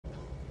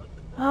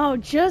Oh,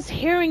 just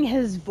hearing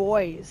his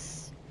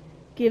voice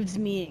gives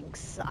me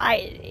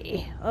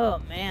anxiety. Oh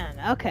man,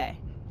 okay.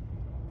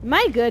 Am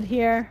I good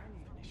here?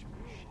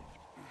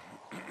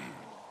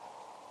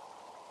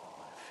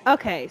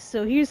 Okay,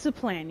 so here's the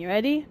plan. You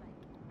ready?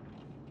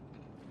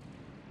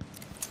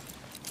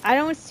 I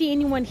don't see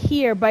anyone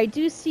here, but I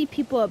do see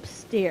people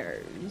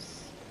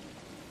upstairs.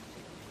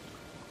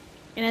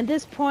 And at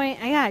this point,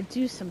 I gotta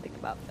do something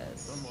about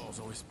this. Dunwall's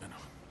always been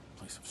a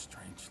place of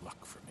strange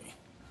luck for me.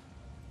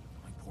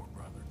 My poor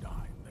brother died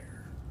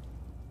there.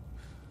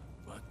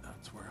 But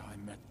that's where I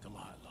met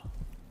Delilah.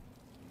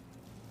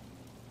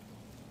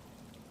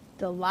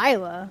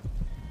 Delilah?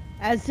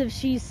 As if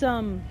she's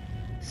some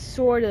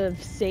sort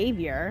of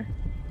savior.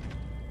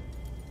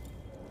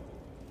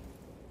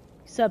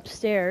 It's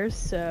upstairs,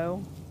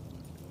 so...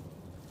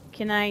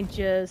 Can I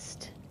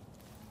just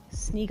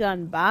sneak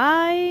on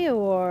by,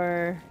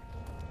 or...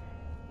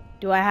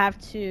 Do I have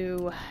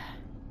to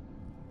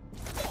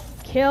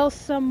kill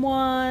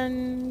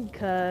someone?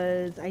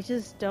 Because I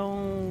just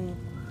don't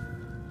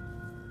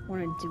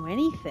want to do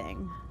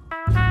anything.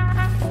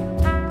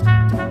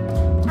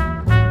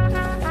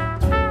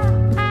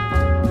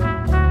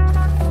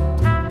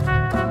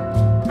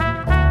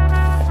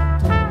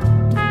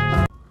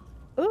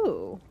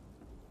 Ooh.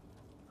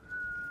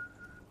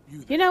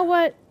 You know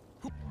what?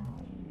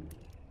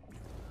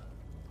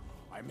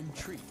 I'm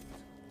intrigued.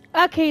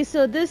 Okay,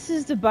 so this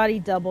is the body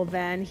double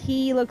then.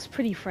 He looks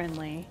pretty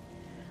friendly.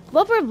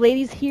 Lover of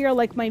ladies here,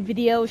 like my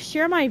video,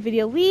 share my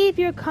video, leave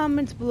your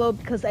comments below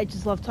because I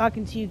just love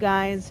talking to you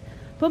guys.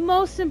 But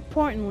most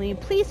importantly,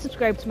 please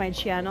subscribe to my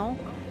channel.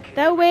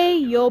 That way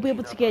you'll be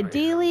able to get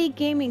daily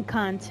gaming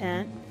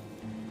content.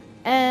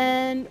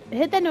 And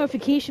hit that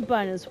notification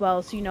button as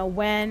well so you know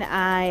when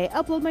I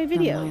upload my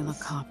videos. Delilah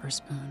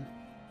Copperspoon.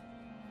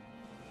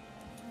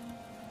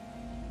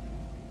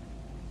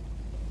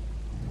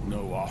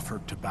 No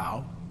offer to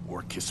bow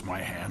or kiss my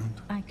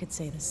hand? I could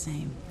say the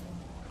same.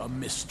 A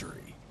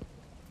mystery.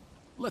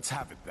 Let's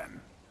have it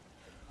then.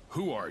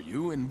 Who are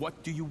you and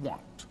what do you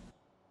want?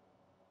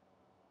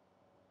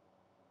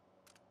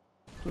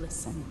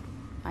 Listen,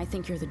 I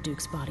think you're the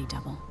Duke's body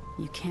double.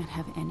 You can't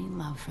have any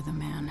love for the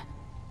man.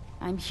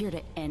 I'm here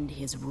to end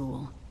his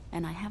rule,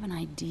 and I have an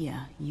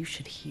idea you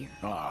should hear.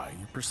 Ah,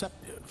 you're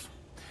perceptive.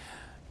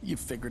 You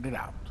figured it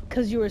out.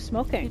 Because you were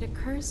smoking. It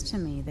occurs to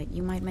me that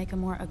you might make a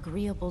more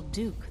agreeable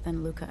Duke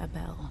than Luca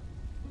Abel.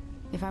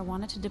 If I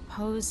wanted to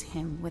depose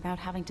him without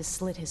having to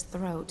slit his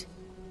throat,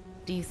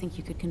 do you think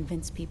you could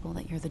convince people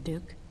that you're the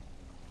Duke?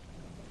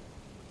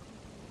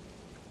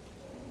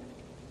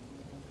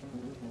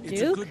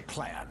 It's a good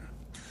plan.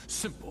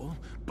 Simple,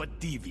 but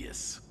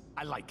devious.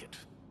 I like it.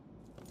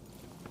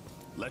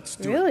 Let's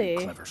do it,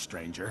 clever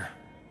stranger.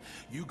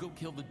 You go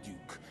kill the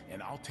Duke,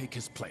 and I'll take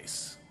his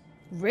place.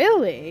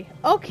 Really?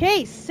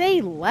 Okay,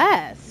 say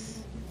less.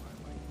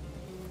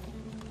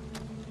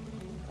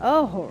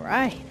 Oh,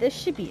 alright. This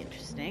should be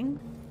interesting.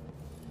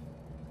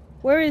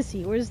 Where is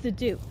he? Where's the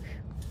Duke?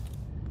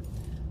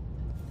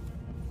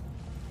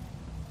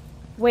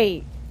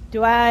 Wait,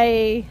 do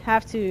I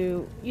have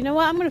to... You know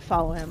what? I'm gonna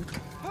follow him.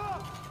 And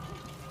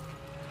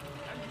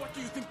what do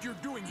you think you're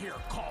doing here,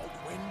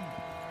 Caldwin?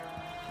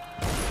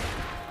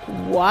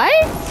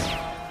 What?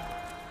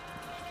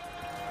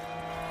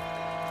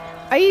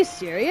 Are you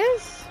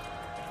serious?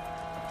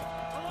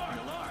 Alarm!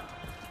 Alarm!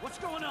 What's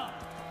going on?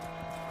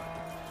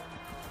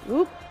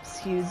 Oop,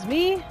 excuse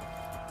me.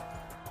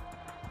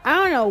 I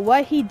don't know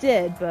what he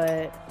did,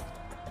 but...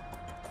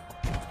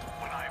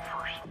 When I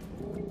first...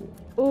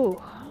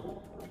 Ooh.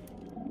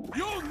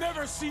 You'll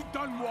never see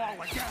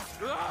Dunwall again!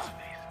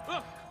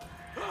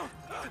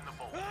 Even the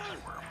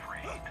boldest were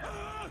afraid.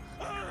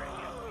 Wondering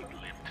if we'd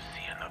live to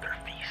see another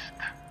feast.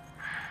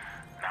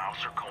 Now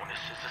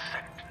Zirconis is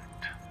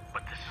ascendant,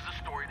 but this is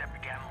a story that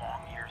began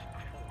long years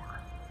before.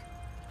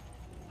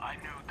 I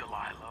knew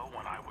Delilah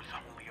when I was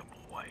only a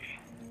boy,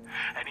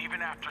 and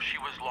even after she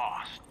was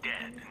lost,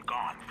 dead, and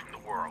gone from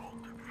the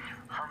world,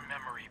 her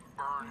memory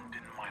burned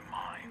in my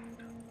mind.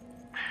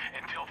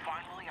 Until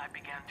finally I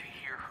began to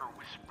hear her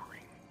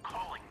whispering,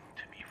 calling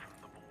to me from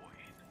the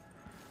void.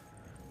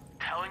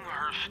 Telling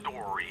her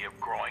story of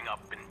growing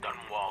up in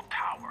Dunwall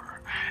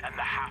Tower, and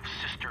the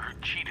half-sister who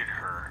cheated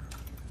her.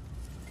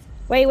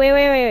 Wait.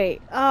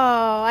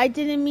 Oh, I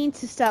didn't mean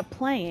to stop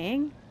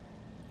playing.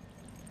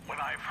 When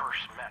I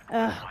first met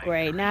Ugh,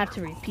 great. Now I have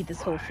to repeat this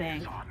whole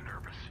thing. saw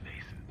nervous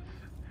faces.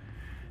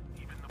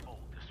 Even the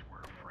boldest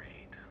were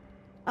afraid.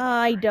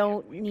 I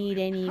don't need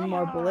any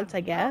more bullets, I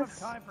guess.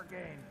 Time for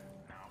game.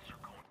 Now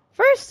Zirconis...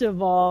 First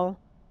of all...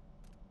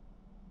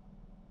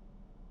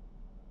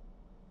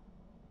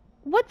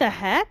 What the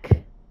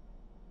heck?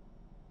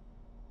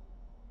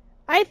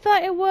 I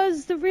thought it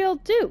was the real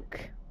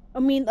Duke. I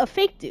mean, a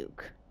fake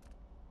Duke.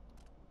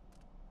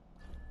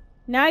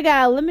 Now I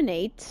gotta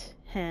eliminate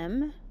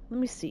him. Let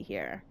me see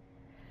here.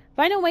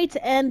 Find a way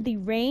to end the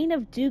reign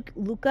of Duke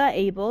Luca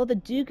Abel. The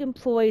Duke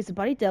employs a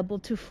body double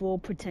to fool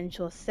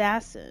potential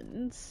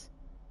assassins.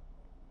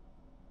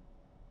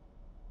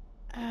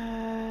 This is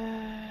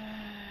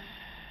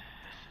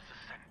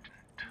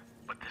ascendant,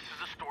 but this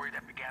is a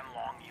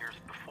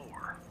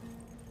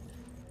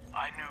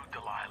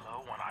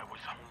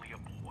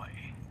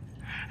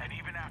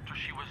after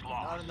she was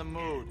lost. Not in the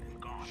mood.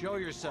 Gone. Show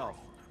yourself.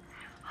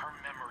 Her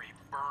memory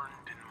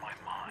burned in my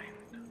mind.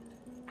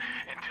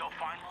 Until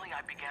finally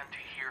I began to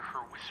hear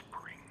her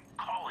whispering,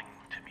 calling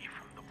to me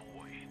from the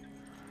void.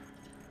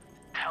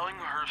 Telling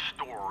her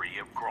story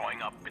of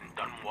growing up in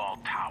Dunwall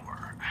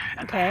Tower,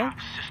 and the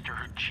half-sister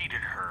who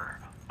cheated her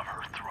of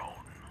her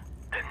throne.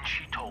 Then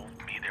she told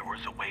me there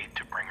was a way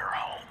to bring her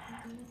home.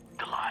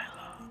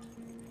 Delilah.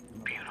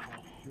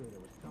 Beautiful.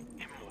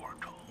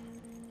 Immortal.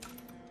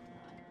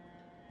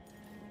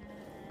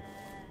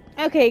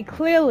 Okay,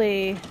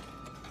 clearly.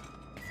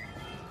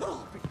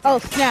 Oh,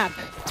 snap.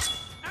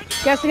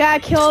 Guess I gotta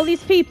kill all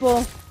these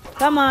people.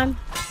 Come on.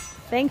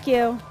 Thank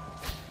you.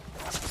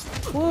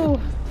 Woo.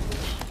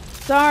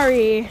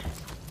 Sorry.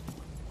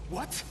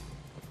 What?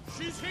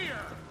 She's here.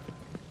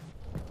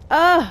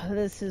 Ugh,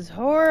 this is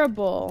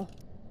horrible.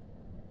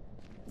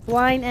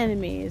 Blind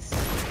enemies.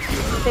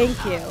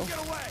 Thank you.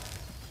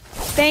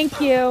 Thank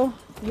you.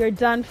 You're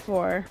done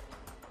for.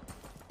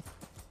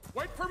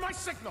 Wait for my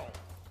signal.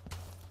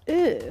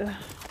 Ew.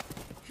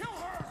 Kill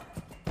her.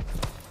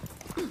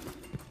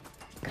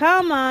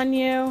 Come on,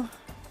 you.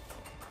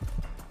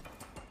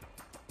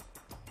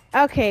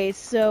 Okay,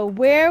 so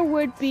where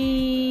would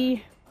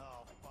be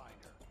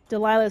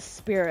Delilah's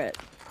spirit?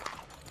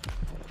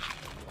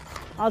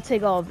 I'll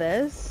take all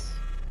this.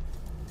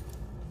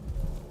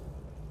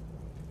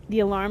 The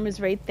alarm is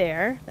right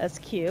there. That's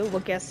cute. Well,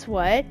 guess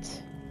what?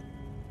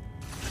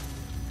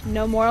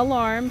 No more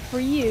alarm for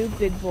you,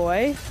 big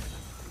boy.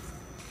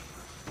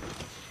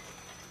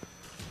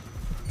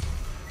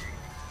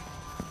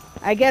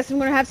 I guess I'm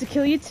gonna have to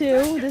kill you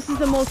too. This is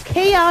the most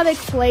chaotic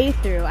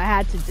playthrough I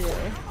had to do.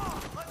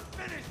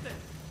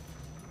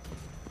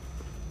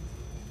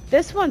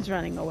 This one's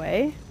running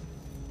away.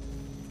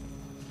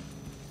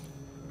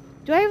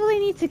 Do I really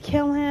need to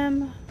kill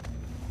him?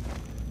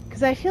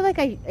 Because I feel like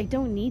I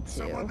don't need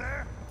to.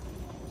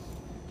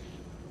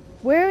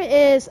 Where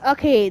is...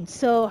 Okay,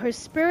 so her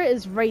spirit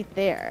is right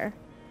there.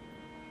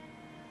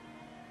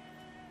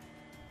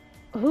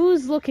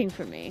 Who's looking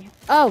for me?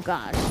 Oh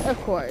gosh, of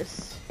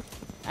course.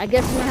 I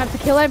guess I'm gonna have to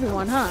kill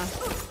everyone, huh?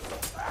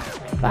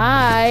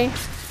 Bye.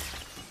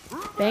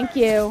 Thank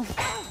you.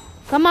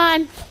 Come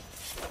on.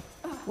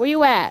 Where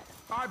you at?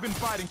 I've been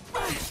fighting.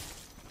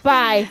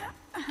 Bye.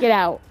 Get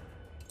out.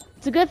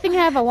 It's a good thing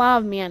I have a lot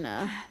of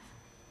mana.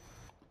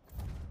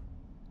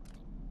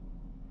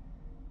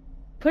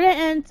 Put it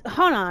in.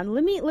 Hold on.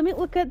 Let me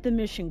look at the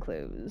mission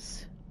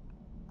clues.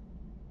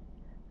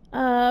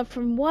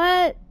 From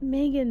what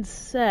Megan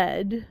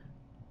said.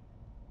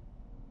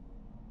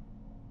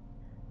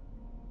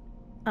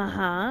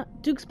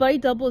 Duke's body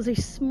double is a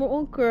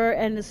smoker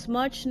and is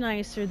much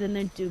nicer than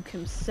the Duke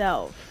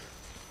himself.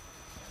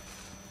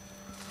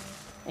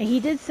 And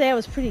he did say I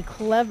was pretty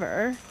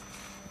clever.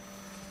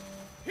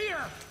 Here!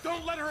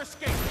 Don't let her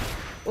escape!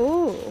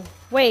 Ooh.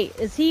 Wait,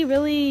 is he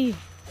really...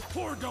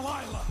 Poor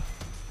Delilah!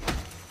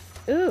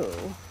 Ooh.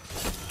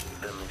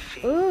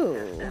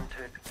 Ooh.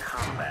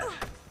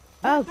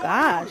 Oh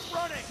gosh.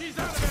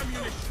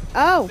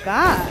 Oh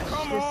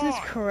gosh. This is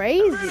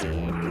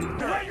crazy.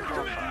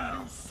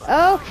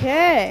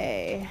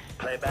 Okay.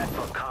 Playback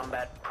for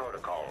combat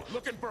protocols.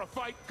 Looking for a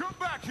fight? Come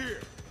back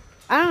here!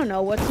 I don't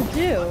know what to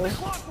do.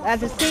 At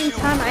the same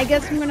time, I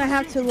guess I'm gonna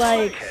have to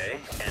like...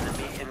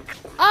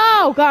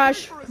 Oh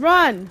gosh!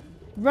 Run!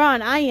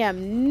 Run! I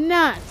am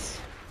not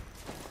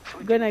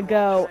gonna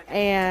go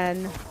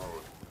and...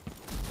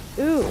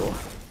 Ooh.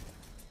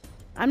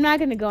 I'm not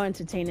gonna go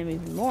entertain him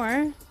even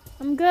more.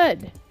 I'm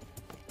good.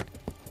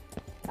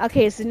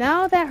 Okay, so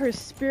now that her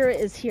spirit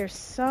is here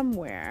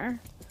somewhere,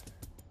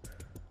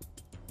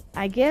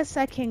 I guess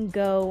I can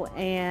go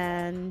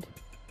and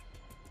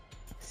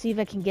see if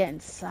I can get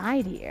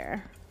inside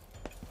here.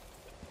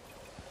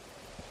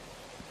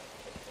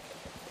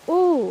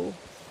 Ooh.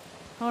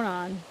 Hold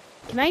on.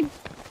 Can I...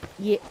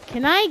 Yeah,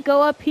 can I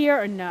go up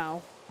here or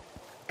no?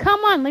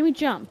 Come on, let me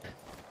jump.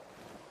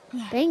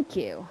 Thank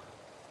you.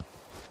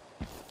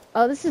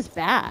 Oh, this is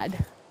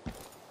bad.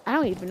 I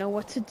don't even know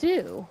what to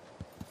do.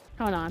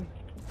 Hold on.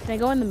 Can I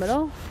go in the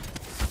middle?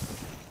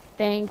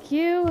 Thank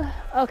you.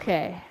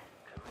 Okay.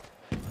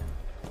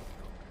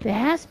 There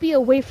has to be a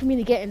way for me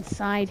to get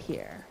inside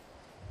here.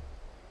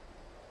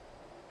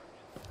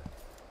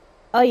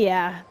 Oh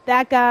yeah,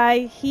 that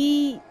guy,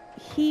 he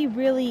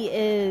really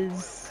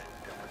is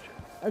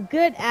a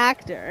good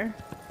actor.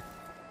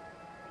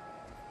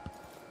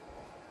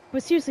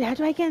 But seriously, how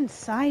do I get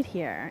inside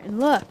here? And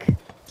look.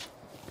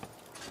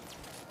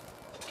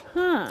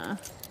 Huh.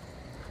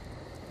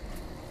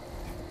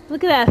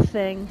 Look at that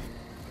thing.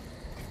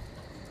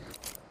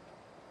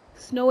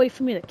 There's no way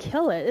for me to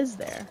kill it, is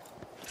there?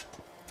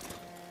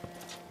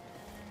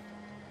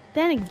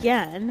 Then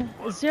again,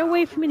 is there a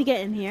way for me to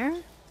get in here?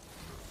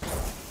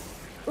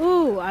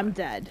 Ooh, I'm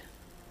dead.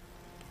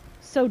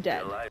 So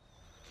dead.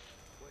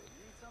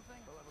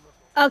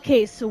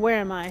 Okay, so where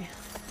am I?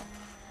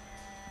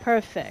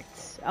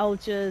 Perfect. I'll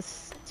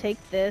just take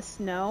this.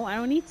 No, I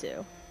don't need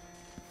to.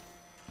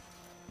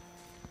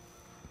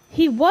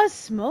 He was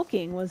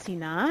smoking, was he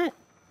not?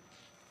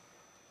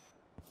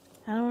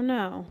 I don't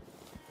know.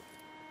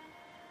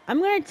 I'm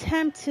gonna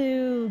attempt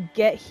to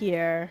get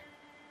here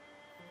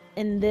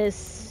in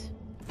this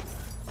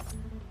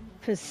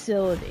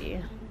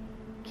facility.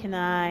 Can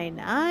I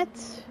not?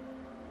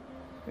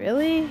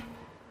 Really?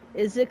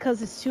 Is it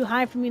because it's too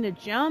high for me to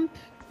jump?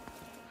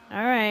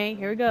 Alright,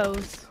 here it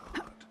goes.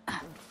 I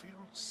don't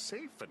feel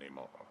safe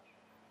anymore.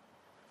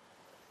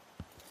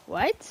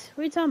 What?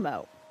 What are you talking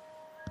about?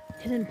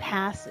 Hidden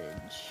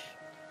passage.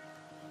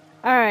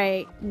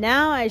 Alright,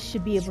 now I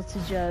should be able to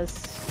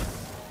just...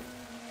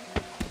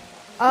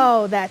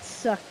 Oh, that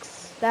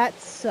sucks. That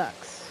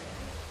sucks.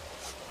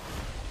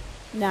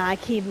 Nah, I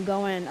can't even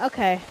go in.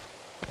 Okay.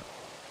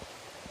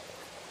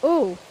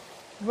 Ooh.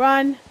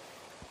 Run.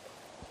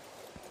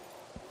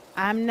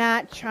 I'm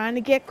not trying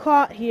to get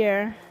caught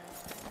here.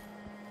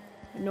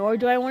 Nor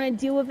do I want to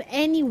deal with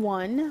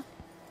anyone.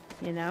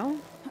 You know?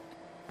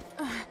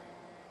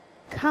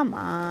 Come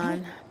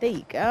on. There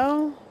you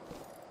go.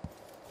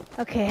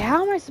 Okay,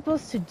 how am I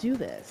supposed to do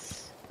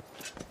this?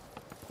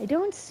 I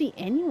don't see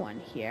anyone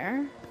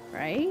here,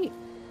 right?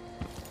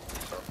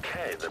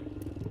 Okay, the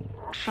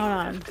Hold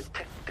on.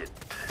 detected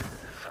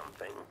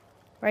something.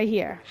 Right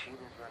here. Machine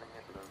is running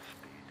at low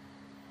speed.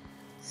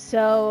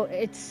 So,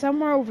 it's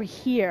somewhere over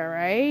here,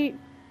 right?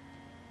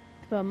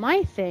 But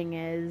my thing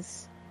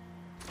is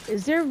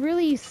there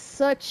really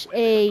such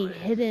a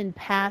hidden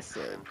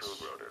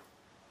passage?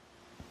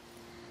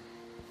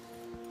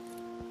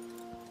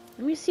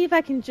 Let me see if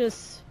I can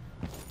just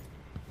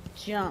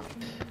jump.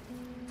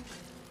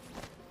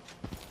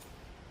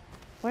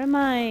 What am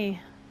I?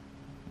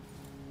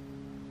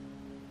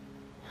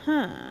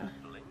 Huh.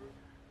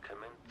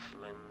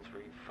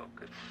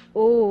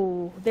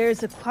 Oh,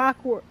 there's a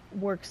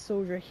clockwork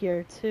soldier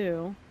here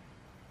too.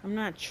 I'm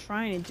not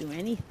trying to do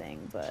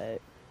anything,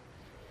 but...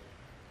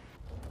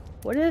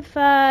 What if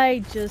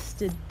I just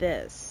did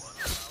this?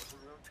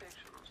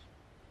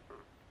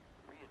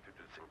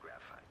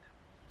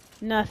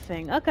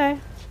 Nothing. Okay.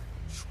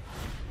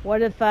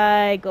 What if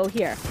I go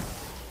here?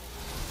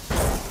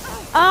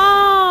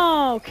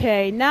 Oh,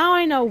 okay. Now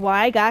I know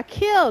why I got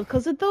killed.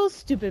 Because of those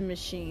stupid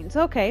machines.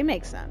 Okay,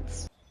 makes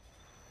sense.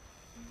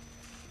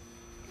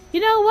 You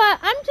know what?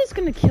 I'm just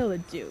going to kill the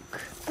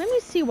Duke. Let me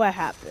see what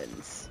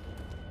happens.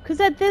 Because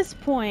at this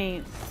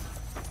point...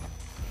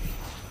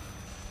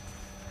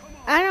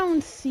 I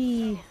don't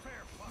see...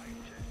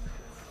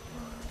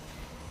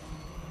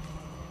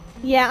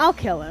 Yeah, I'll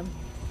kill him.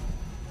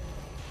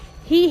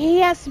 He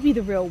has to be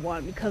the real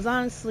one, because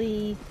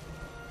honestly,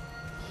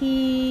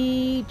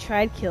 he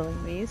tried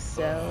killing me,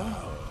 so...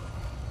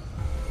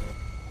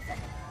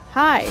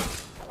 Hi.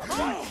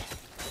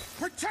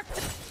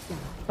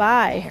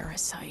 Bye.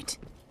 Parasite.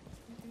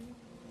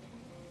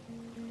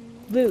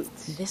 Loot.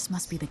 This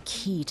must be the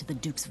key to the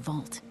Duke's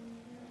vault.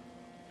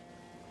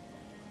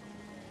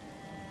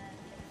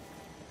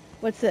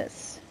 What's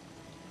this?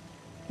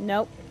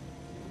 Nope.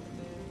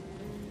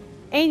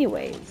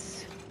 Anyways.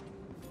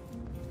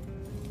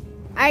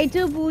 I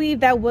do believe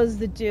that was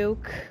the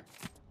Duke.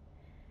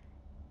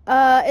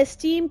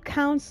 Esteemed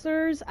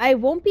counselors, I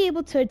won't be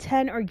able to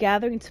attend our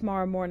gathering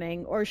tomorrow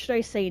morning, or should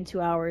I say in 2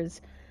 hours.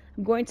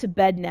 I'm going to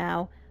bed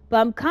now,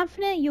 but I'm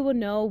confident you will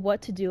know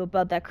what to do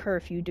about that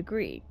curfew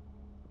degree.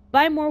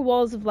 Buy more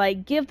walls of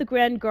light, give the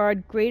Grand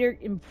Guard greater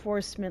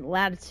enforcement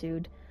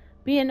latitude,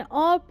 be in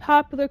all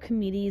popular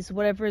committees,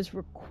 whatever is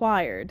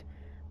required.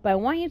 But I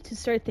want you to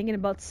start thinking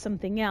about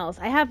something else.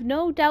 I have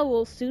no doubt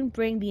we'll soon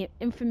bring the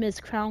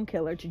infamous Crown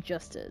Killer to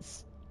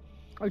justice.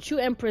 Our true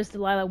Empress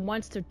Delilah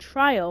wants the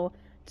trial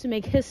to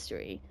make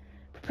history.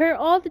 Prepare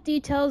all the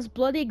details,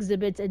 bloody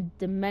exhibits, and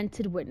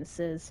demented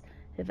witnesses.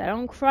 If I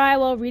don't cry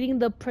while reading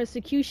the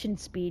prosecution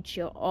speech,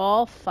 you're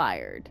all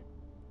fired.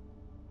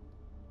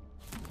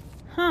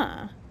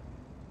 Huh.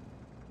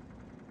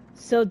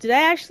 So did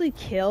I actually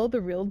kill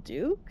the real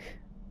Duke?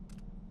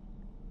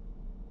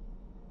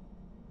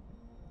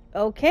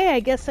 Okay, I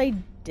guess I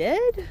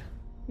did?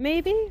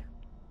 Maybe?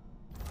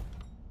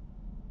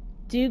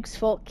 Duke's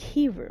Vault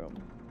Key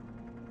Room.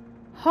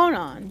 Hold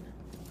on.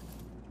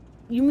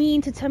 You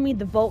mean to tell me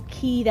the vault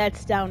key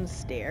that's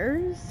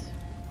downstairs?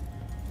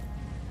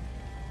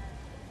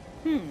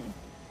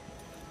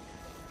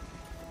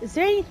 Is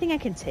there anything I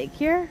can take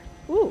here?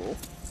 Ooh.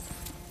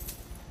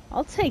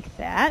 I'll take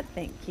that,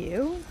 thank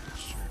you.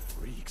 Sure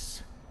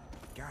freaks.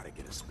 Gotta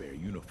get a spare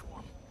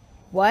uniform.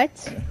 What?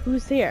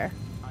 Who's here?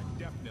 I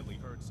definitely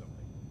heard something.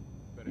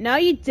 No,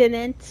 you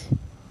didn't.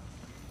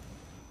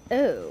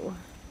 Oh.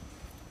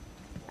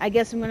 I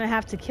guess I'm gonna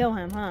have to kill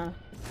him, huh?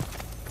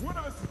 One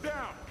of us is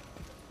down.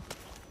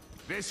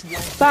 This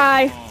won't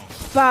Bye. take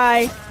long.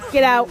 Bye.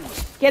 Get out.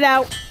 Get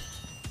out.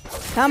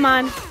 Come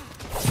on.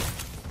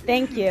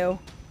 Thank you.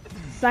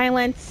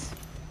 Silence.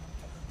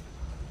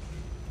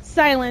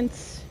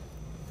 Silence.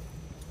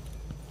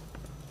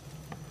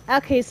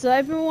 Okay, so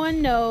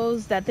everyone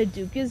knows that the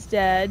Duke is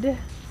dead,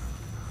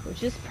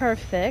 which is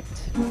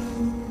perfect.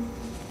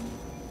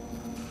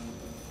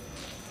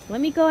 Let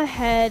me go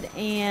ahead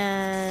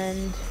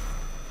and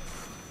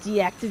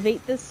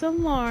deactivate this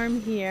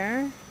alarm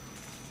here.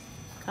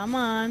 Come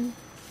on.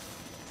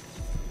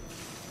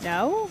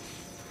 No?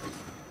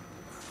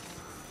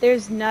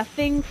 There's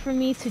nothing for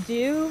me to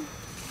do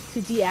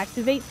to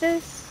deactivate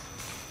this?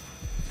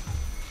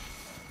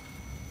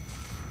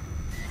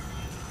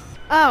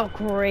 Oh,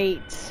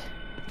 great.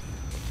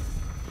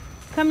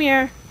 Come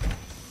here.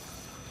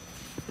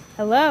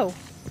 Hello?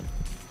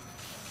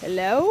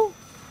 Hello?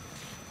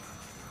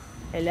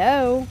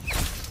 Hello?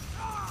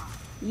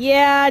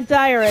 Yeah,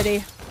 die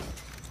already.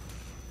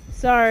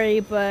 Sorry,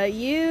 but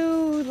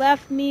you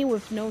left me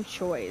with no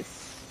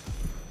choice.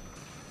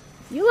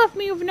 You left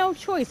me with no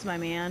choice, my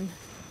man.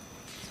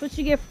 That's what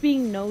you get for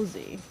being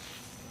nosy.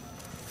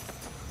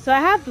 So I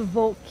have the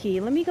vault key.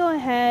 Let me go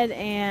ahead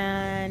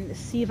and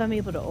see if I'm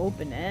able to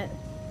open it.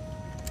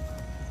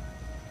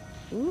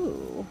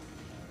 Ooh.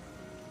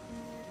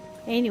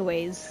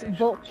 Anyways,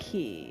 vault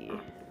key.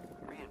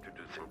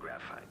 Reintroducing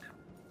graphite.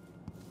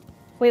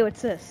 Wait,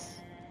 what's this?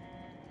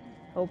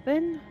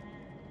 Open?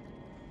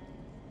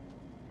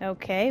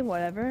 Okay,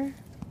 whatever.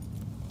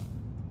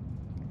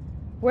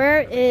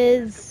 Where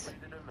is...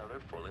 Another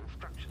full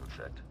instruction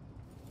set.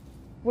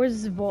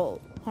 Where's the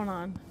vault? Hold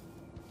on.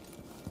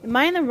 Am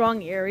I in the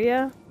wrong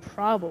area?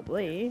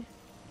 Probably.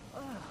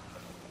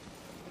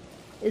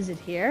 Is it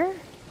here?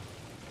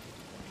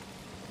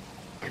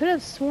 Could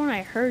have sworn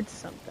I heard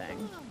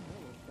something.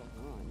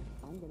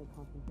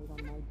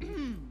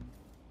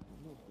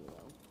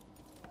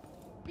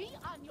 Be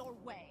on your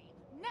way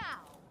now.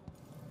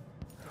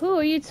 Who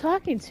are you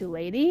talking to,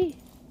 lady?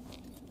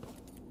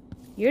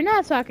 You're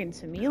not talking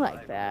to me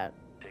like that.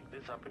 Take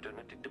this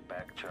opportunity to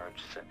backcharge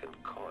second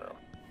coil.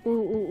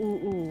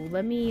 Ooh.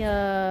 Let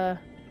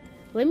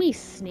me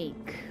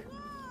sneak.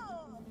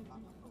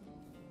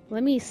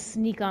 Let me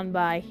sneak on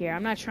by here.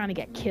 I'm not trying to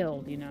get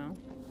killed, you know.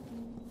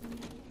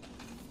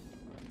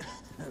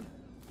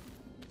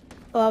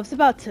 Oh, I was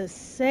about to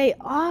say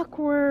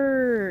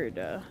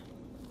awkward.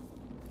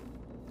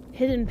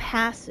 Hidden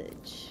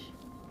passage.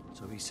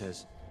 So he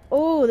says,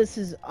 Oh, this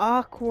is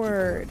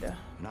awkward.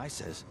 and I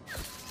says,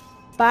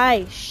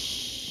 Bye.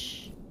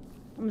 Shh.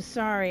 I'm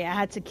sorry. I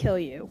had to kill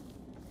you.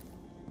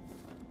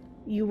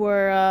 You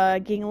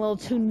were getting a little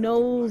too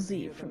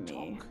nosy for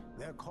me.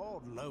 They're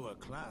called lower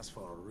class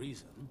for a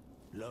reason.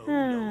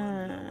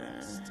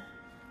 Lowest.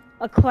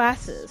 A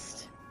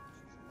classist.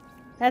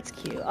 That's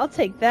cute. I'll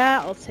take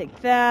that. I'll take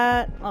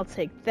that. I'll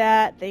take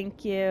that.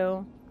 Thank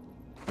you.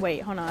 Wait,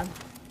 hold on.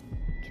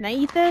 Can I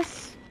eat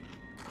this?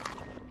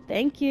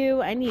 Thank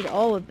you. I need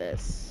all of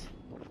this.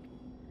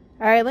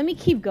 Alright, let me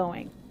keep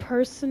going.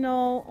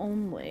 Personal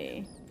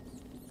only.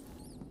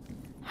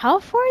 How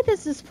far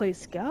does this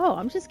place go?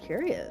 I'm just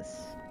curious.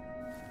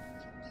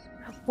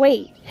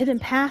 Wait, hidden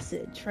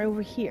passage right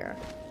over here.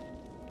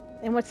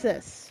 And what's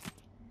this?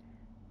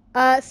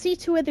 See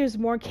to it there's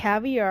more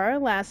caviar.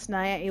 Last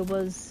night it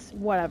was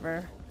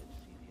whatever.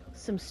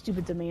 Some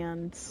stupid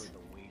demands.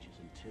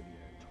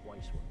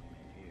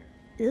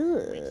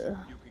 Ugh.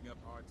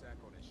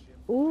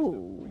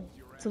 Ooh.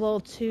 It's a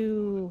little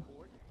too...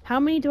 How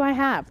many do I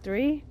have?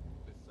 3?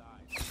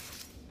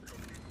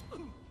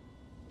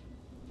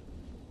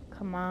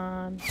 Come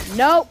on.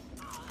 Nope!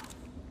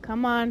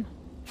 Come on.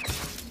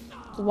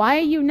 Why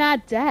are you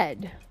not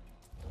dead?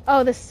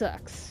 Oh, this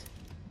sucks.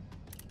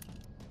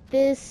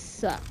 This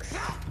sucks.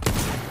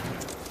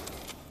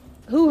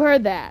 Who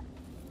heard that?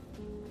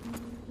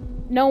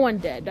 No one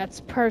did.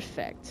 That's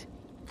perfect.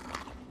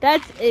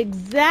 That's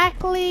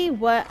exactly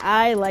what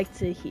I like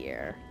to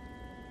hear.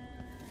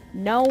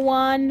 No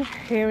one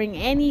hearing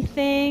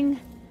anything.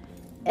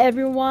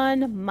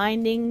 Everyone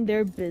minding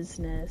their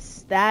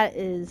business. That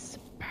is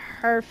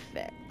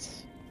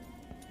perfect.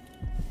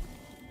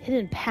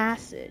 Hidden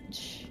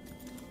passage.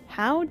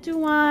 How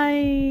do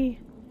I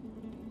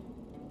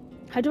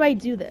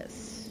do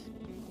this?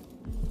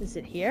 Is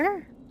it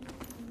here?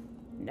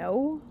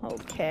 No?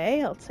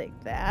 Okay, I'll take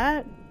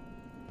that.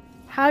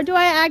 How do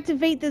I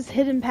activate this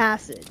hidden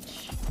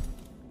passage?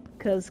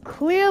 Because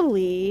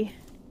clearly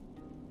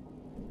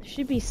there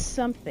should be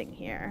something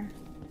here.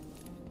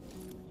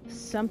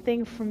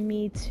 Something for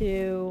me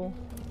to...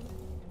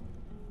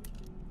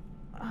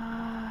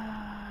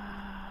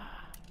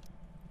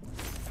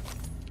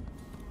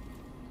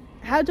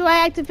 How do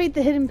I activate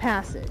the hidden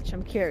passage?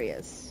 I'm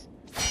curious.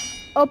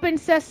 Open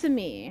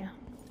sesame.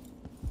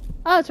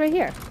 Oh, it's right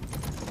here.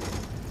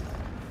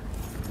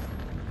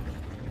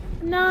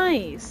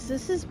 Nice.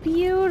 This is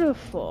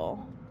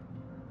beautiful.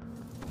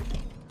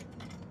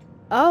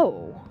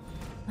 Oh.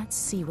 Let's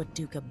see what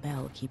Duca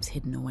Bell keeps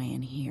hidden away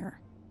in here.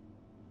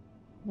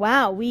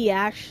 Wow, we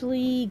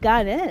actually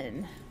got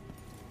in.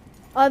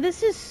 Oh,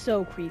 this is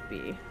so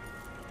creepy.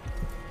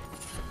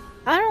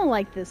 I don't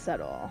like this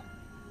at all.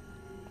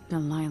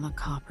 Delilah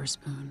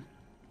Copperspoon.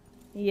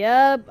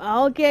 Yep,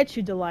 I'll get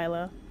you,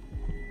 Delilah.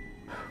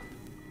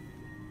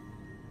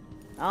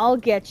 I'll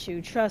get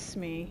you, trust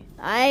me.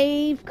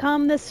 I've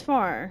come this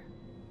far.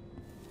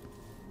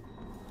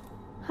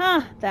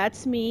 Huh,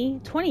 that's me.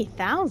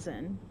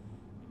 20,000.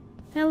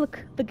 Hey,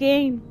 look, the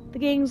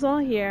gang's all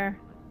here.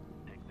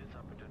 Take this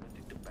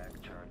opportunity to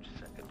backcharge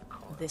second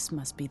coil. This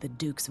must be the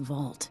Duke's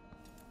vault.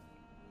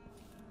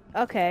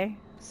 Okay,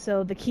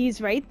 so the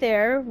key's right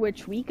there,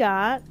 which we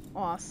got.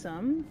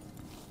 Awesome.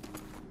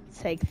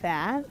 Take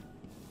that.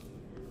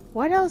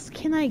 What else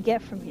can I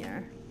get from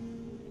here?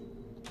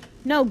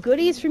 No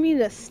goodies for me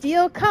to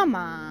steal? Come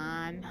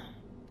on.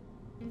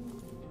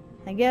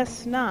 I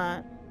guess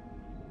not.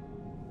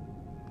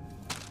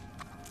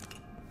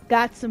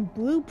 Got some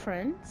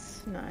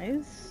blueprints.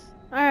 Nice.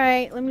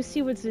 Alright, let me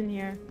see what's in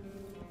here.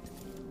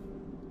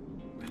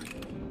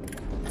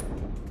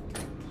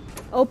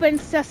 Open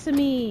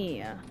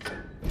sesame.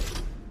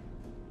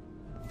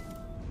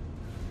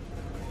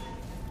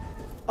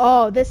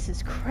 Oh, this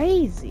is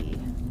crazy.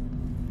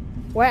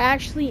 We're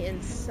actually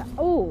inside.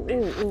 Oh.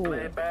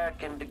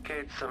 Playback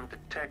indicates some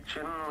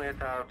detection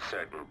without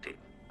certainty.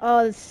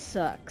 Oh, this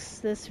sucks.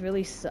 This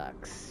really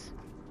sucks.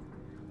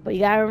 But you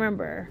gotta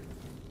remember,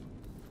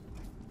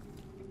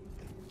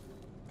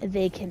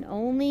 they can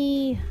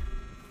only.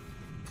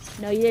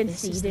 No, you didn't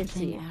see. You didn't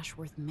see.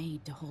 Ashworth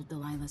made to hold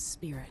Delilah's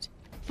spirit.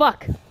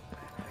 Fuck.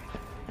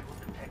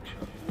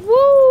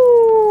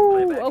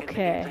 Woo. Playback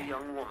Okay. indicates a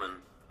young woman.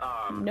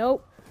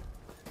 Nope.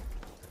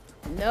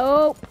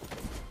 Nope.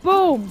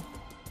 Boom.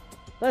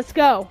 Let's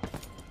go.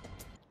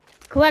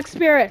 Collect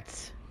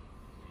spirits.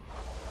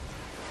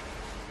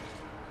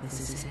 This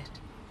is it.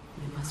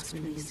 You must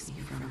release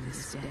me from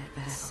this dead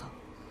vessel.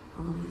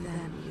 Only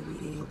then will you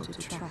be able to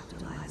trap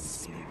Delilah's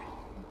spirit.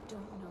 I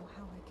don't know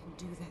how I can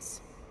do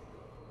this.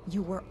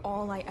 You were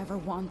all I ever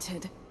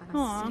wanted.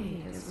 Aw. I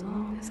stayed as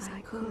long as I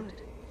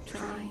could,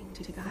 trying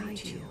to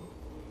guide you.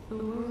 The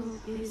world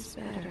is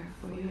better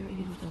for your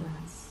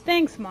influence.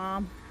 Thanks,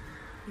 Mom.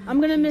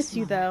 I'm gonna miss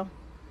you, though.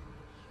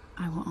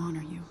 I will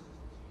honor you.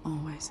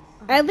 Always.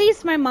 At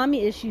least my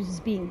mommy issues is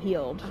being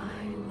healed.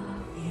 I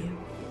love you.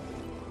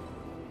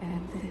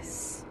 And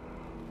this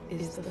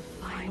is the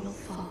final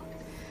thought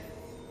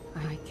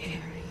I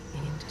carry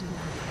into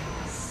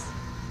my eyes.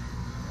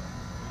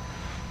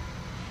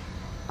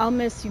 I'll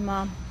miss you,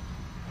 Mom.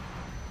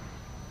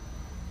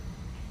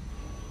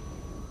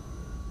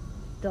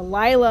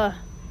 Delilah.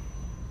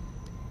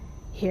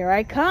 Here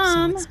I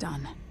come. So it's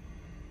done.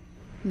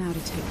 Now to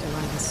take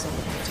Delilah's soul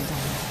back to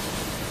Diana.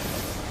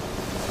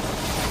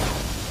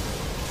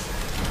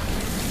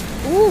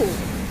 Ooh.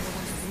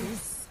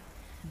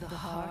 The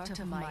heart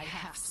of my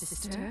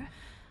half-sister?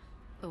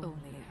 Only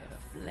her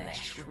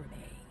flesh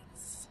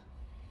remains.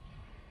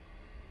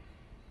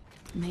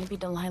 Maybe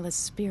Delilah's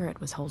spirit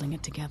was holding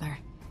it together.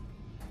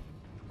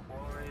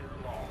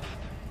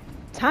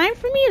 Time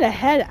for me to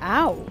head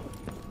out.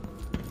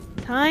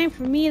 Time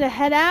for me to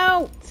head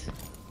out.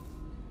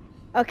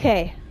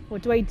 Okay,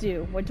 what do I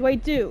do? What do I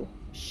do?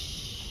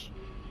 Shh.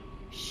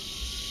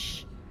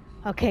 Shh.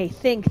 Okay,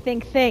 think.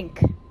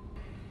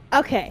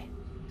 Okay,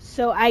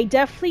 so I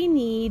definitely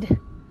need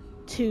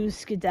to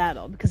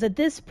skedaddle because at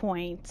this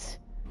point,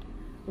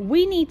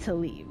 we need to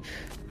leave.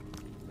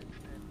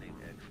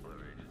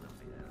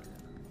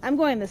 I'm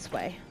going this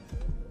way.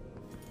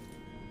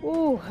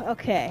 Ooh,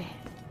 okay.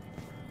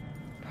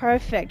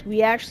 Perfect.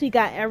 We actually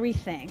got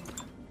everything.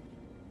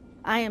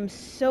 I am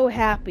so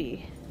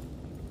happy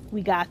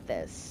we got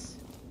this.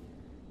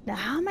 Now,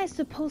 how am I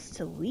supposed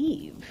to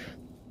leave?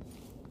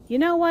 You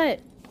know what?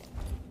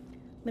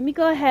 Let me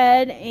go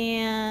ahead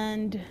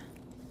and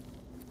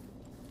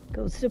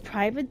go to the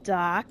private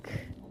dock.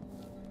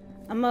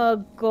 I'm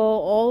gonna go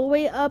all the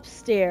way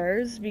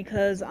upstairs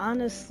because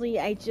honestly,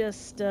 I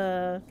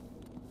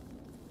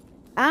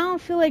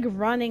don't feel like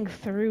running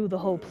through the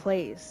whole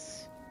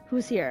place.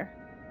 Who's here?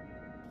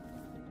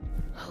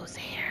 Who's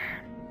here?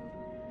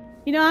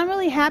 You know, I'm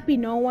really happy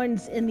no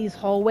one's in these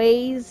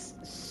hallways.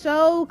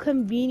 So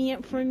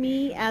convenient for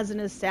me as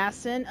an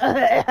assassin.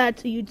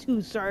 To you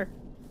too, sir.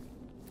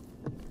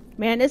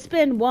 Man, it's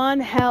been one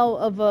hell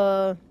of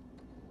a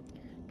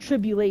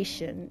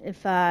tribulation,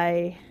 if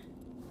I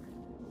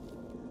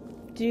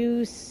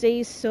do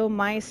say so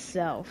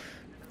myself.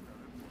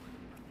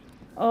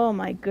 Oh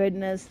my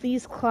goodness,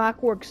 these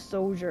clockwork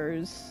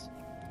soldiers.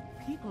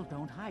 People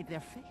don't hide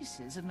their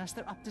faces unless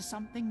they're up to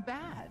something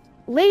bad.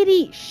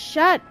 Lady,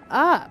 shut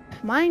up.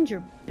 Mind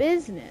your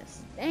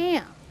business.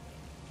 Damn.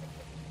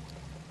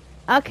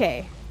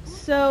 Okay,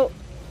 so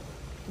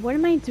what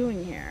am I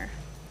doing here?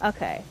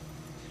 Okay.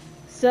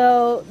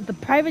 So the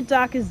private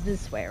dock is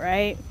this way,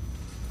 right?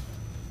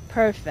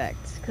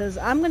 Perfect. Because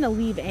I'm going to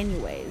leave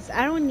anyways.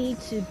 I don't need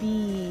to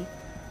be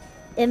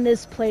in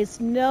this place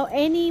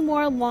any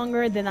more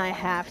longer than I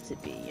have to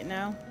be, you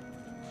know?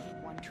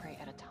 One tray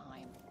at a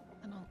time.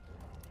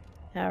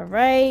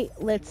 Alright,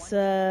 let's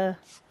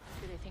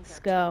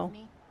go.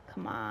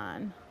 Come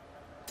on.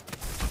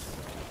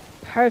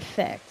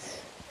 Perfect.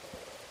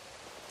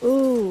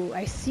 Ooh,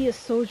 I see a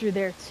soldier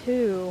there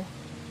too.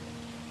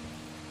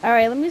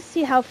 Alright, let me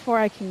see how far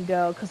I can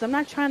go, because I'm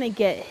not trying to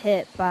get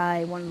hit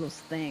by one of those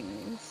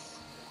things.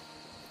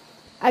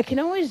 I can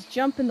always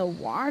jump in the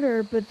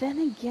water, but then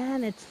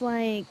again, it's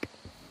like,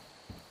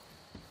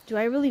 do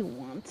I really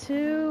want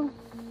to?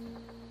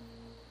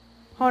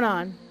 Hold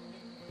on.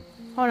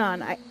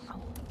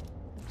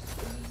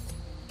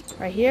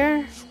 Right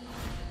here?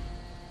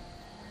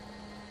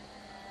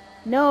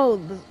 No,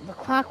 the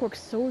clockwork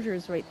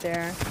soldier's right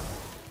there.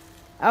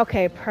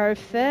 Okay,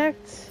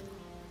 perfect.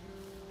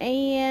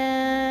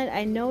 And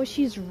I know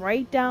she's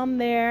right down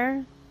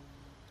there.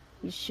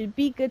 You should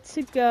be good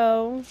to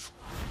go.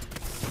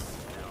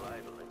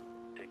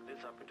 Take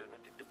this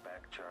opportunity to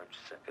backcharge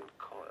second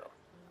coil.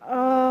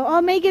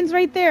 Oh, Megan's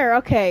right there.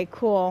 Okay,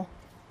 cool.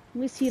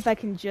 Let me see if I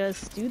can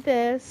just do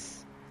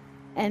this.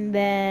 And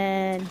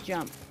then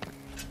jump.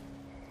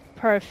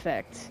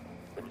 Perfect.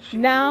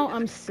 Now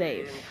I'm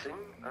safe.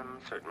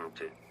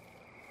 Uncertainty.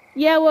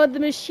 Yeah, well, the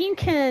machine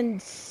can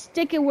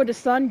stick it where the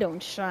sun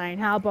don't shine.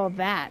 How about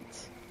that?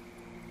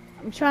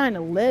 I'm trying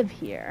to live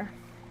here.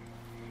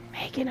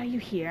 Megan, are you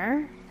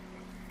here?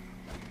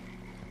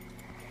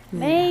 There.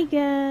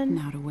 Megan!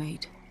 Now to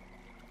wait.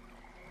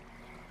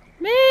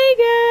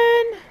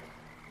 Megan!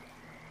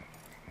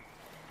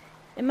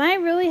 Am I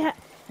really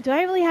do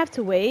I really have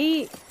to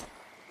wait?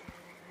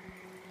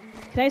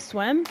 Can I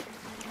swim?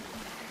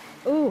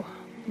 Ooh,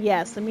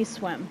 yes, let me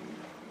swim.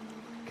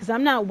 Because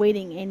I'm not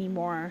waiting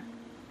anymore.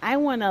 I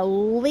want to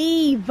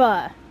leave.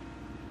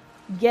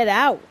 Get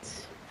out.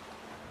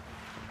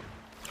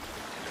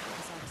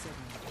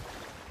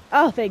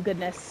 Oh, thank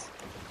goodness.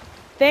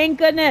 Thank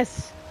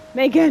goodness.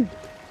 Megan.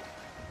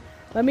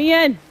 Let me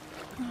in.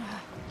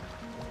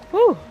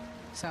 Whew.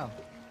 So,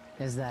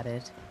 is that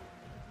it?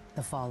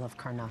 The fall of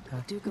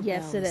Karnaca? Duke of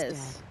Yes, Bell it is.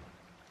 dead.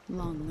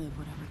 Long live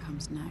whatever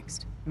comes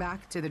next.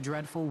 Back to the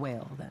dreadful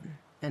whale, then,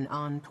 and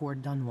on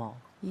toward Dunwall.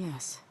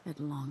 Yes, at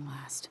long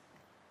last.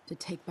 To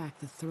take back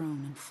the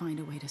throne and find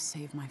a way to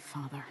save my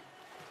father.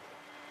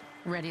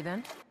 Ready,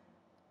 then?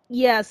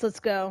 Yes, let's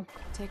go.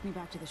 Take me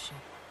back to the ship.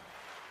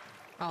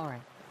 All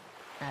right.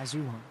 As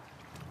you want.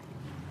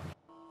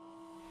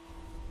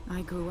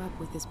 I grew up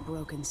with this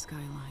broken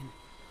skyline.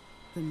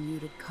 The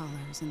muted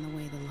colors and the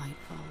way the light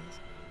falls.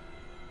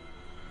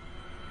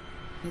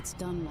 It's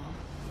Dunwall,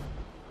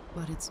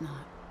 but it's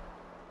not.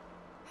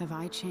 Have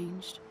I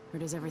changed, or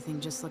does everything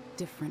just look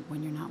different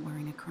when you're not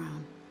wearing a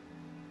crown?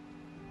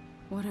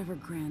 Whatever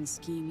grand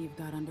scheme you've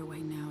got underway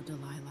now,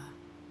 Delilah,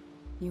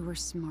 you were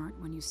smart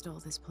when you stole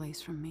this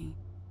place from me.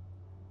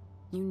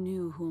 You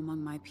knew who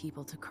among my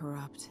people to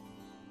corrupt,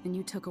 and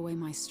you took away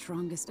my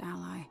strongest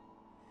ally,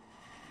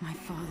 my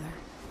father.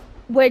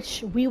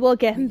 Which we will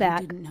get him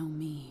back. You didn't know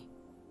me.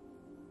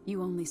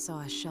 You only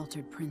saw a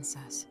sheltered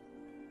princess.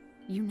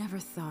 You never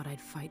thought I'd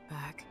fight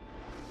back.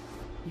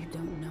 You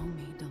don't know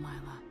me,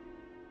 Delilah.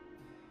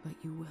 But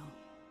you will.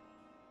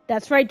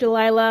 That's right,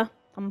 Delilah.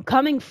 I'm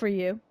coming for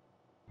you.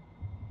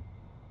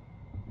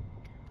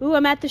 Ooh,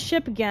 I'm at the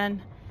ship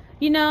again.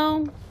 You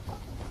know,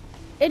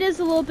 it is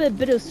a little bit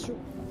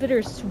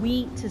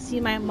bittersweet to see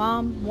my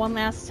mom one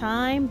last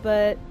time,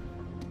 but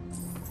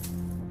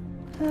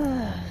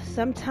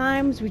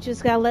sometimes we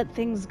just gotta let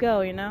things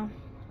go, you know?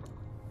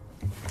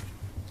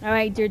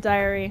 Alright, dear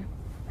diary.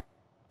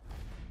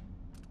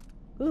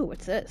 Ooh,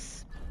 what's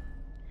this?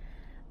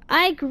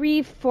 I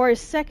grieved for a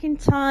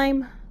second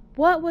time.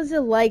 What was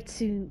it like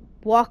to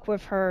walk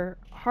with her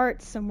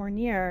heart somewhere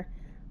near,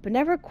 but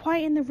never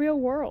quite in the real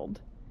world?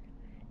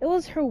 It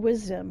was her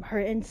wisdom, her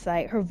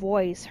insight, her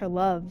voice, her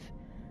love.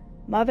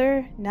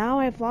 Mother, now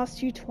I've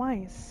lost you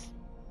twice.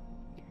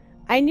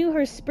 I knew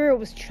her spirit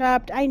was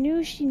trapped. I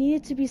knew she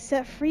needed to be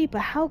set free,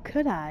 but how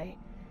could I?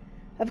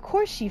 Of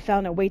course she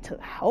found a way to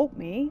help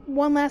me,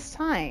 one last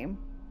time.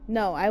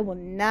 No, I will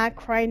not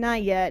cry,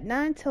 not yet,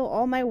 not until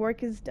all my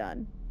work is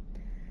done.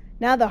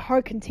 Now the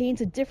heart contains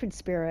a different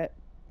spirit,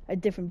 a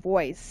different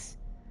voice.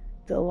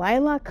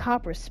 Delilah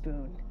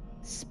Copperspoon,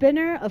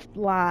 spinner of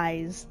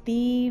lies,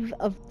 thief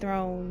of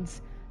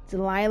thrones.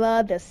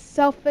 Delilah, the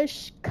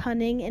selfish,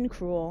 cunning, and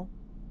cruel.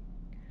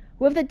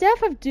 With the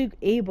death of Duke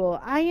Abel,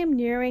 I am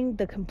nearing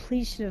the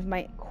completion of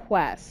my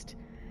quest.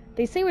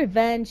 They say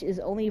revenge is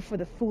only for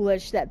the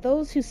foolish, that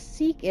those who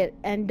seek it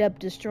end up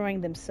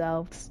destroying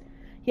themselves.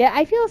 Yet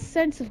I feel a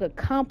sense of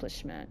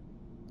accomplishment.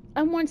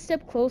 I'm one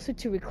step closer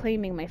to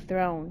reclaiming my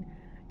throne,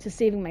 to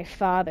saving my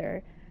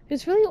father.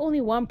 There's really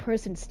only one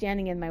person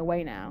standing in my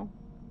way now.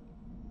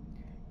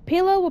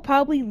 Palo will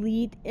probably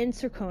lead in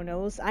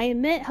Serkonos. I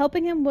admit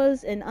helping him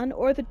was an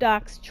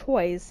unorthodox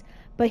choice,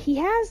 but he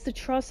has the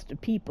trust of the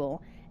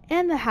people,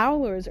 and the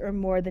Howlers are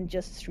more than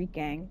just a street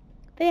gang.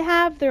 They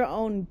have their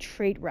own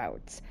trade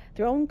routes,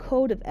 their own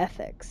code of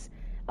ethics.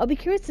 I'll be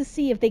curious to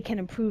see if they can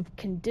improve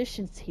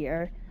conditions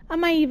here. I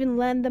might even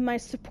lend them my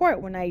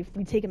support when I've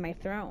retaken my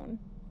throne.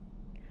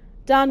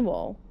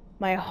 Dunwall,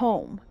 my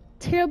home.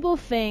 Terrible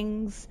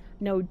things,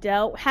 no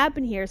doubt,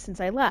 happened here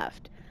since I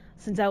left.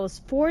 Since I was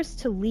forced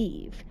to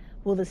leave,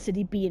 will the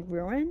city be in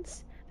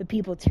ruins? The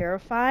people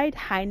terrified,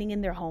 hiding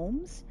in their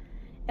homes?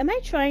 Am I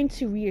trying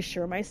to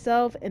reassure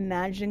myself,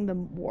 imagining the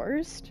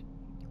worst?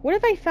 What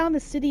if I found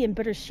the city in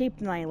better shape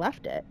than I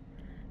left it?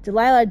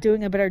 Delilah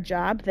doing a better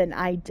job than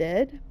I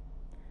did?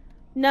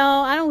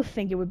 No, I don't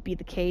think it would be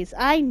the case.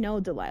 I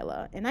know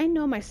Delilah, and I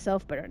know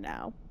myself better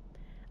now.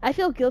 I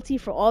feel guilty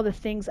for all the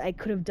things I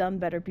could have done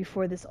better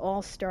before this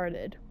all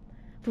started.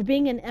 For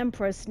being an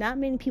empress not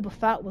many people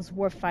thought was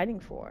worth fighting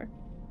for.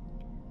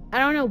 I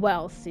don't know what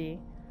I'll see,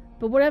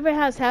 But whatever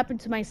has happened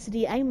to my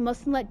city, I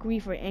mustn't let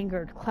grief or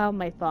anger cloud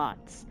my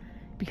thoughts,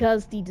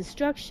 because the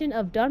destruction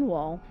of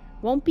Dunwall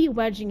won't be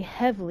wedging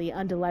heavily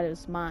on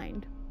Delilah's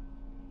mind.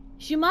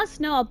 She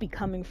must know I'll be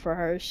coming for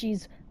her.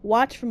 She's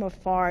watched from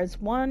afar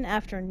as one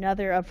after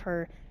another of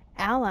her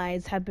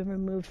allies have been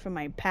removed from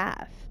my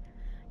path.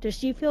 Does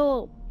she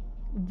feel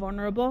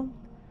vulnerable?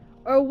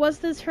 Or was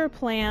this her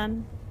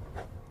plan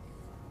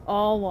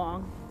all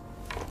along?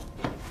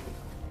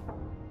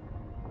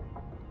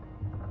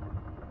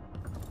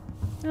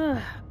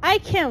 Ugh, I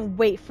can't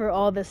wait for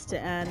all this to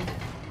end.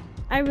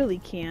 I really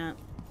can't.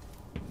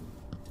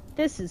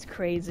 This is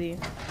crazy.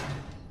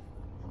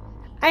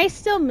 I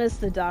still miss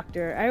the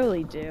doctor. I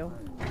really do.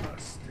 I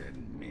must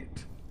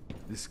admit,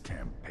 this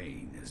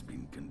campaign has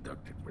been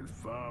conducted with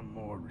far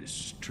more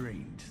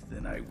restraint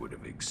than I would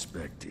have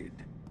expected.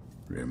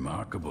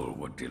 Remarkable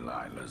what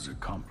Delilah's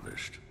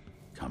accomplished,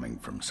 coming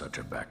from such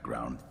a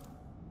background,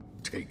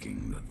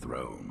 taking the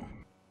throne.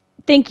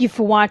 Thank you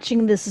for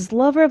watching. This is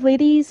Lover of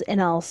Ladies,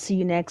 and I'll see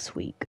you next week.